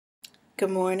Good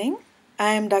morning.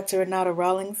 I am Dr. Renata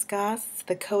Rawlings-Goss,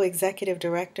 the co-executive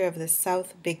director of the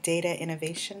South Big Data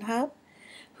Innovation Hub,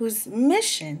 whose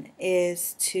mission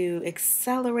is to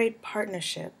accelerate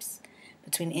partnerships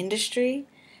between industry,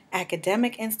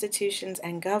 academic institutions,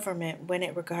 and government when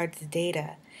it regards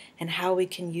data and how we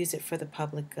can use it for the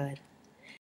public good.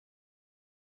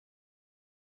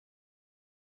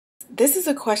 This is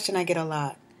a question I get a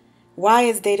lot. Why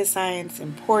is data science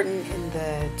important in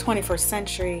the 21st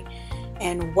century?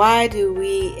 And why do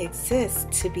we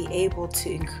exist to be able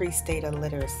to increase data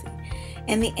literacy?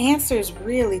 And the answer is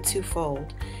really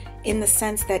twofold, in the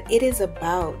sense that it is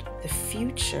about the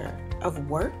future of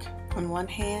work on one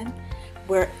hand,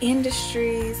 where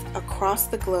industries across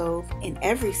the globe in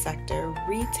every sector,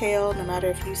 retail, no matter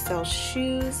if you sell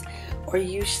shoes or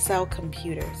you sell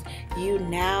computers, you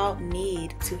now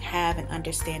need to have an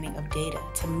understanding of data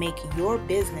to make your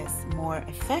business more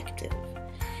effective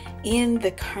in the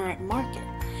current market.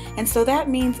 And so that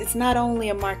means it's not only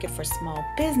a market for small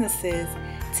businesses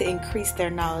to increase their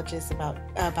knowledges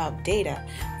about data,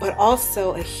 but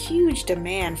also a huge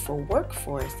demand for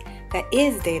workforce that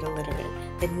is data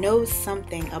literate, that knows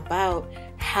something about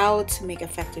how to make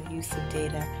effective use of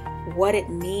data, what it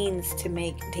means to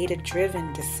make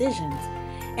data-driven decisions,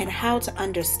 and how to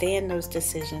understand those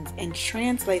decisions and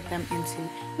translate them into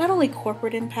not only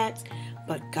corporate impact,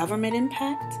 but government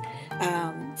impact,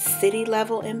 city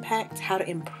level impact, how to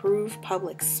improve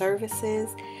public services,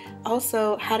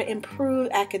 also how to improve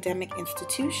academic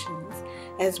institutions,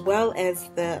 as well as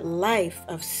the life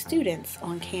of students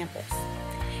on campus.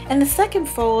 And the second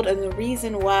fold, and the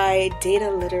reason why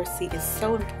data literacy is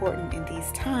so important in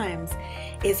these times,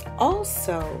 is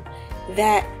also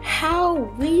that how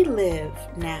we live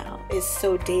now is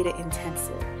so data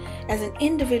intensive. As an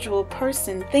individual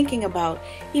person thinking about,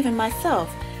 even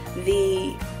myself,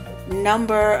 the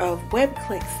number of web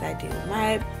clicks I do,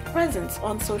 my presence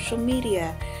on social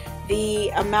media, the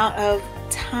amount of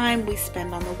time we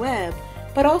spend on the web,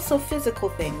 but also physical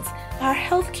things, our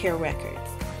healthcare records,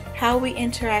 how we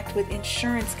interact with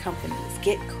insurance companies,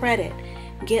 get credit,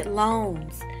 get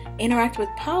loans, interact with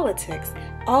politics.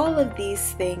 All of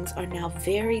these things are now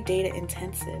very data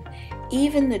intensive.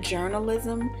 Even the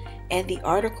journalism and the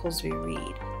articles we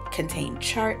read contain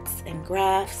charts and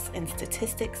graphs and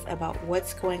statistics about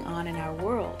what's going on in our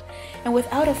world. And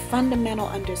without a fundamental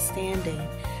understanding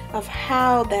of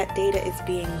how that data is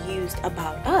being used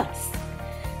about us,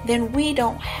 then we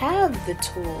don't have the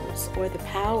tools or the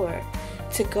power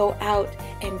to go out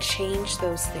and change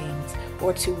those things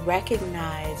or to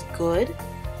recognize good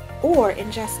or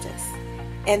injustice.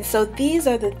 And so these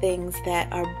are the things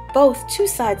that are both two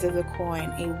sides of the coin,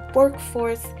 a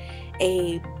workforce,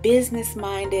 a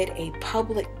business-minded, a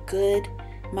public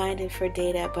good-minded for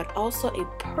data, but also a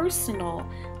personal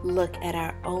look at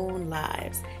our own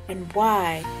lives and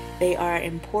why they are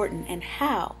important and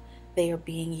how they are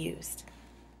being used.